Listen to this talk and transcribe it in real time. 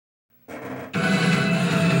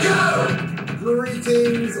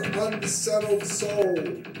Greetings, unsettled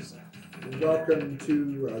souls. Welcome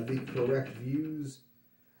to The Correct Views.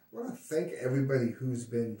 I want to thank everybody who's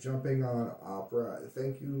been jumping on Opera.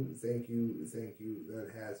 Thank you, thank you, thank you. That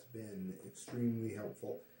has been extremely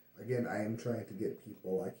helpful. Again, I am trying to get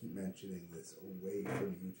people, I keep mentioning this, away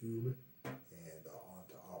from YouTube and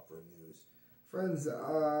onto Opera News. Friends,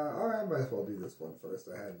 alright, I might as well do this one first.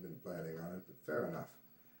 I hadn't been planning on it, but fair enough.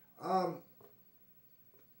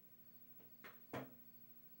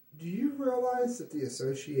 Do you realize that the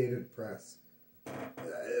Associated Press,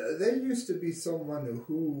 there used to be someone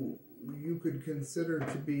who you could consider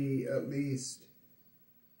to be at least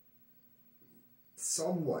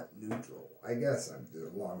somewhat neutral. I guess a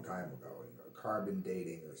long time ago, carbon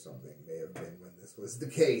dating or something may have been when this was the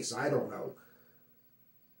case. I don't know.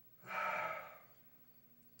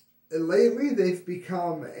 Lately, they've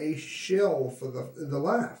become a shill for the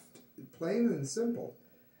left, plain and simple.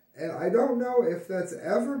 And I don't know if that's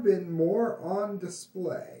ever been more on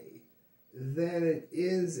display than it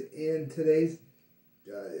is in today's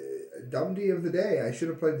Dum-Dee of the Day. I should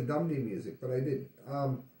have played the Dum-Dee music, but I didn't.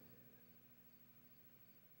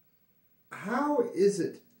 How is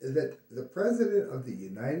it that the President of the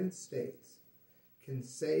United States can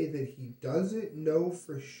say that he doesn't know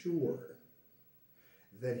for sure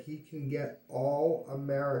that he can get all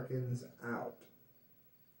Americans out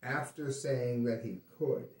after saying that he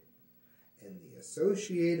could? And the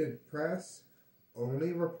Associated Press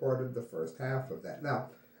only reported the first half of that. Now,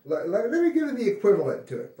 let me give you the equivalent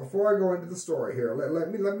to it. Before I go into the story here, let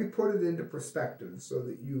me put it into perspective so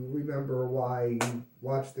that you remember why you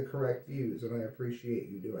watch The Correct Views, and I appreciate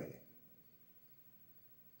you doing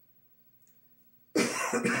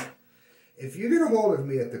it. If you get a hold of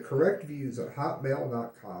me at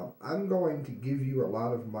thecorrectviews@hotmail.com, I'm going to give you a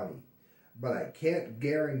lot of money, but I can't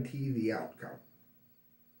guarantee the outcome.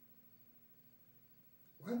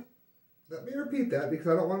 What? Let me repeat that because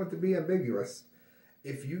I don't want it to be ambiguous.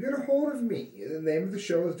 If you get a hold of me, the name of the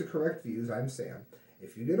show is The Correct Views, I'm Sam.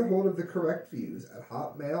 If you get a hold of The Correct Views at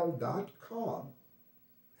hotmail.com,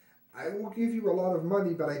 I will give you a lot of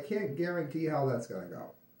money, but I can't guarantee how that's going to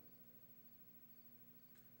go.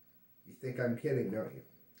 You think I'm kidding, don't you?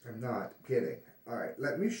 I'm not kidding. All right,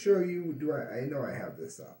 let me show you. I know I have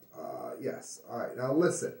this up. Yes. All right, now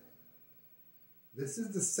listen. This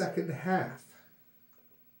is the second half.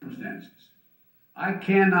 Circumstances. I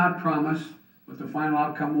cannot promise what the final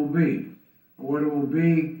outcome will be, or what it will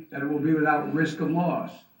be, that it will be without risk of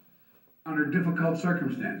loss, under difficult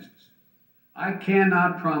circumstances. I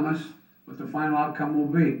cannot promise what the final outcome will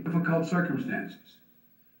be, difficult circumstances.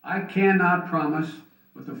 I cannot promise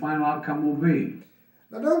what the final outcome will be.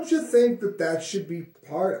 Now, don't you think that that should be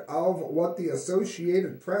part of what the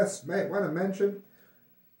Associated Press might want to mention?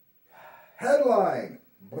 Headline: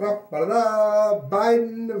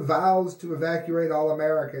 Biden vows to evacuate all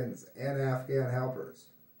Americans and Afghan helpers.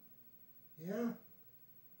 Yeah.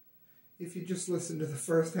 If you just listen to the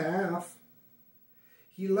first half,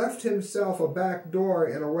 he left himself a back door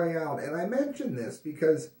and a way out. And I mention this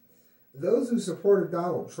because those who supported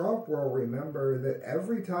Donald Trump will remember that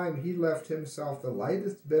every time he left himself the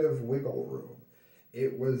lightest bit of wiggle room,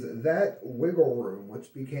 it was that wiggle room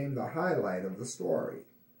which became the highlight of the story.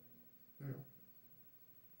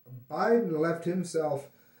 Biden left himself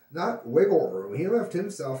not wiggle room, he left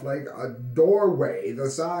himself like a doorway the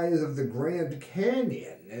size of the Grand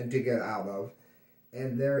Canyon to get out of.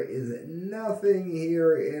 And there is nothing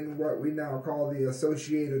here in what we now call the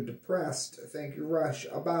Associated Press, thank you Rush,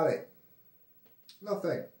 about it.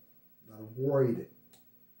 Nothing. Not a void.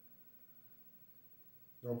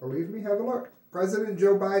 Don't believe me? Have a look. President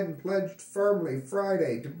Joe Biden pledged firmly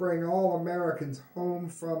Friday to bring all Americans home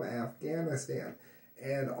from Afghanistan,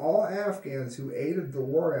 and all Afghans who aided the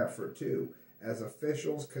war effort too, as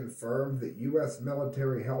officials confirmed that U.S.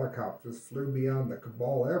 military helicopters flew beyond the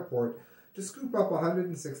Kabul airport to scoop up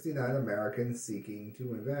 169 Americans seeking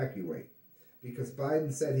to evacuate. Because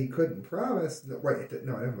Biden said he couldn't promise... No,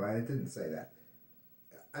 never mind, it didn't say that.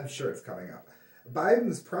 I'm sure it's coming up.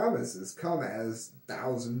 Biden's promises come as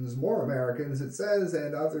thousands more Amerians, it says,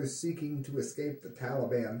 and others seeking to escape the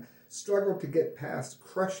Taliban struggle to get past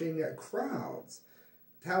crushing crowds,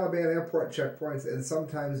 Taliban airport checkpoints, and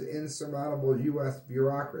sometimes insurmountable U.S.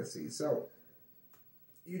 bureaucracy. So,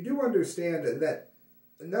 you do understand that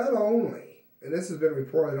not only, and this has been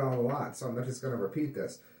reported on a lot, so I'm not just going to repeat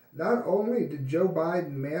this, not only did Joe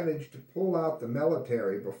Biden manage to pull out the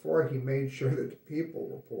military before he made sure that the people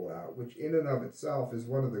were pulled out, which in and of itself is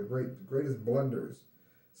one of the greatest blunders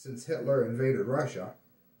since Hitler invaded Russia,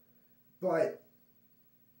 but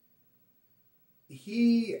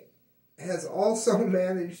he has also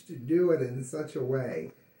managed to do it in such a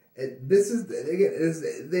way. This is,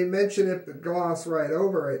 again, they mention it, but gloss right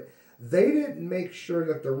over it. They didn't make sure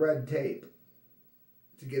that the red tape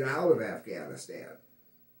to get out of Afghanistan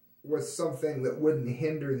was something that wouldn't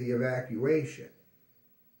hinder the evacuation.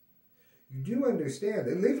 You do understand,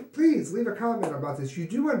 and please leave a comment about this. You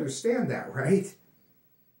do understand that, right?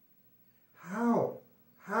 How?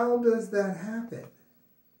 How does that happen?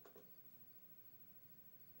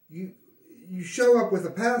 You show up with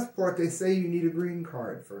a passport, they say you need a green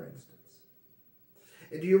card, for instance.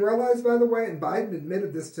 And do you realize, by the way, and Biden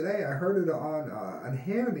admitted this today, I heard it on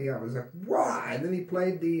Hannity, I was like, wow, and then he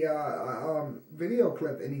played the video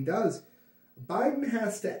clip, and he does. Biden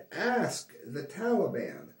has to ask the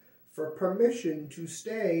Taliban for permission to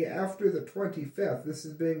stay after the 25th. This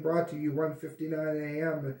is being brought to you 1:59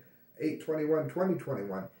 a.m.,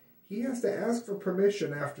 8/21/2021. He has to ask for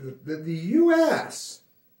permission after the U.S.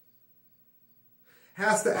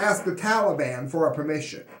 has to ask the Taliban for a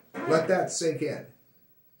permission. Let that sink in.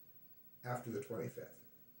 After the 25th.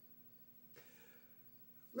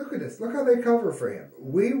 Look at this. Look how they cover for him.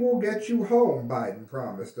 We will get you home, Biden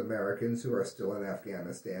promised Americans who are still in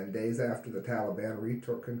Afghanistan days after the Taliban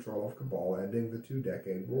retook control of Kabul, ending the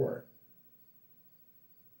 2-decade war.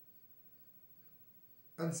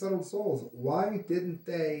 Unsettled souls, why didn't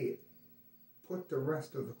they put the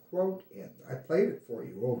rest of the quote in? I played it for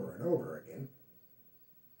you over and over again.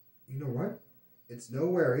 You know what? It's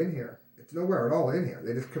nowhere in here. It's nowhere at all in here.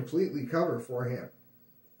 They just completely cover for him.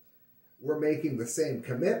 We're making the same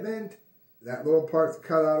commitment. That little part's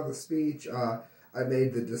cut out of the speech. I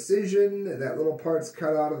made the decision. That little part's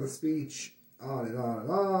cut out of the speech. On and on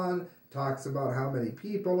and on. Talks about how many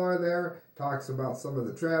people are there. Talks about some of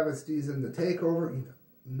the travesties in the takeover. You know,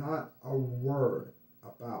 not a word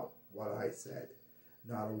about what I said.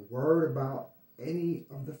 Not a word about any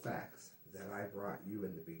of the facts that I brought you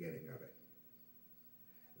in the beginning of it.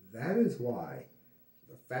 That is why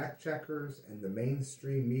the fact checkers and the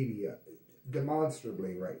mainstream media,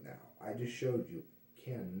 demonstrably right now, I just showed you,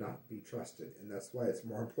 cannot be trusted. And that's why it's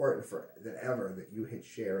more important than ever that you hit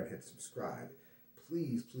share and hit subscribe.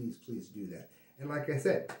 Please, please, please do that. And like I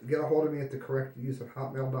said, get a hold of me at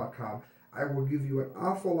thecorrectuse@hotmail.com. I will give you an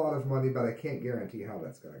awful lot of money, but I can't guarantee how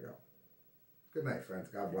that's going to go. Good night, friends.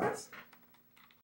 God bless.